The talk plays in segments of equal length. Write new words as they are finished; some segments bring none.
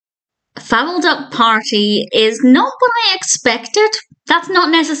Fowled-Up Party is not what I expected. That's not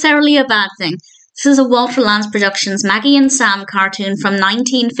necessarily a bad thing. This is a Walter Lantz Productions Maggie and Sam cartoon from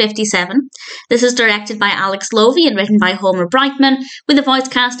 1957. This is directed by Lovy and written by Brightman, with a voice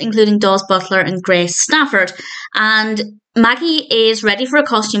cast including Daws, Butler and Grace Stafford. And Maggie is ready for a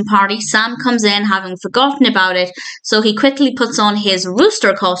costume party. Sam comes in having forgotten about it, so he quickly puts on his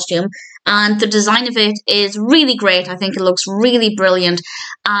rooster costume, and the design of it is really great. I think it looks really brilliant.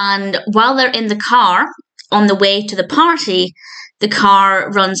 And while they're in the car on the way to the party, the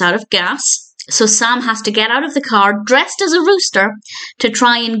car runs out of gas. So Sam has to get out of the car dressed as a rooster to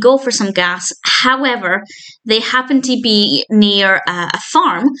try and go for some gas. However, they happen to be near a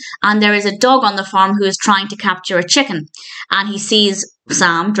farm, and there is a dog on the farm who is trying to capture a chicken. And he sees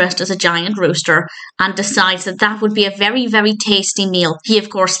Sam dressed as a giant rooster and decides that that would be a very, very tasty meal. He, of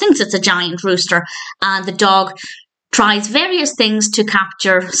course, thinks it's a giant rooster, and the dog tries various things to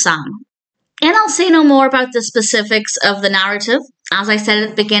capture Sam. And I'll say no more about the specifics of the narrative. As I said at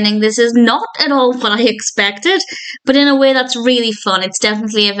the beginning, this is not at all what I expected, but in a way that's really fun. It's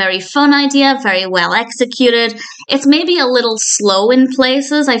definitely a very fun idea, very well executed. It's maybe a little slow in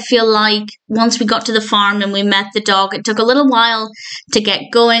places. I feel like once we got to the farm and we met the dog, it took a little while to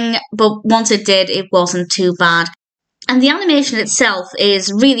get going, but once it did, it wasn't too bad. And the animation itself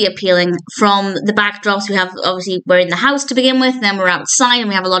is really appealing. From the backdrops, we have, obviously, we're in the house to begin with, then we're outside, and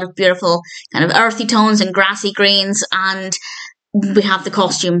we have a lot of beautiful kind of earthy tones and grassy greens, and we have the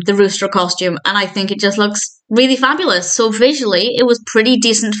costume, the rooster costume, and I think it just looks really fabulous. So visually, it was pretty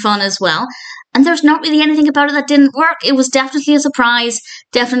decent fun as well. And there's not really anything about it that didn't work. It was definitely a surprise,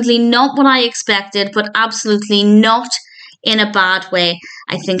 definitely not what I expected, but absolutely not in a bad way.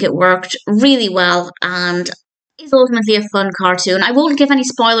 I think it worked really well, and is ultimately a fun cartoon. I won't give any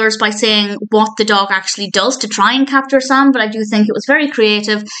spoilers by saying what the dog actually does to try and capture Sam, but I do think it was very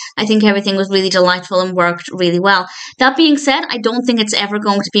creative. I think everything was really delightful and worked really well. That being said, I don't think it's ever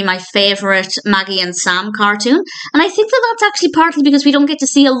going to be my favourite Maggie and Sam cartoon, and I think that that's actually partly because we don't get to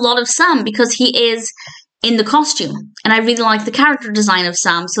see a lot of Sam because he is in the costume, and I really like the character design of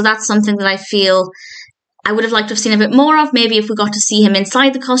Sam, so that's something that I feel I would have liked to have seen a bit more of. Maybe if we got to see him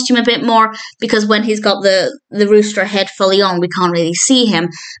inside the costume a bit more, because when he's got the rooster head fully on, we can't really see him.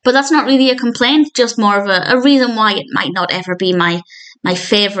 But that's not really a complaint, just more of a reason why it might not ever be my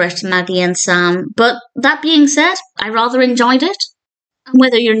favourite Maggie and Sam. But that being said, I rather enjoyed it. And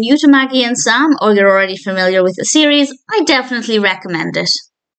whether you're new to Maggie and Sam or you're already familiar with the series, I definitely recommend it.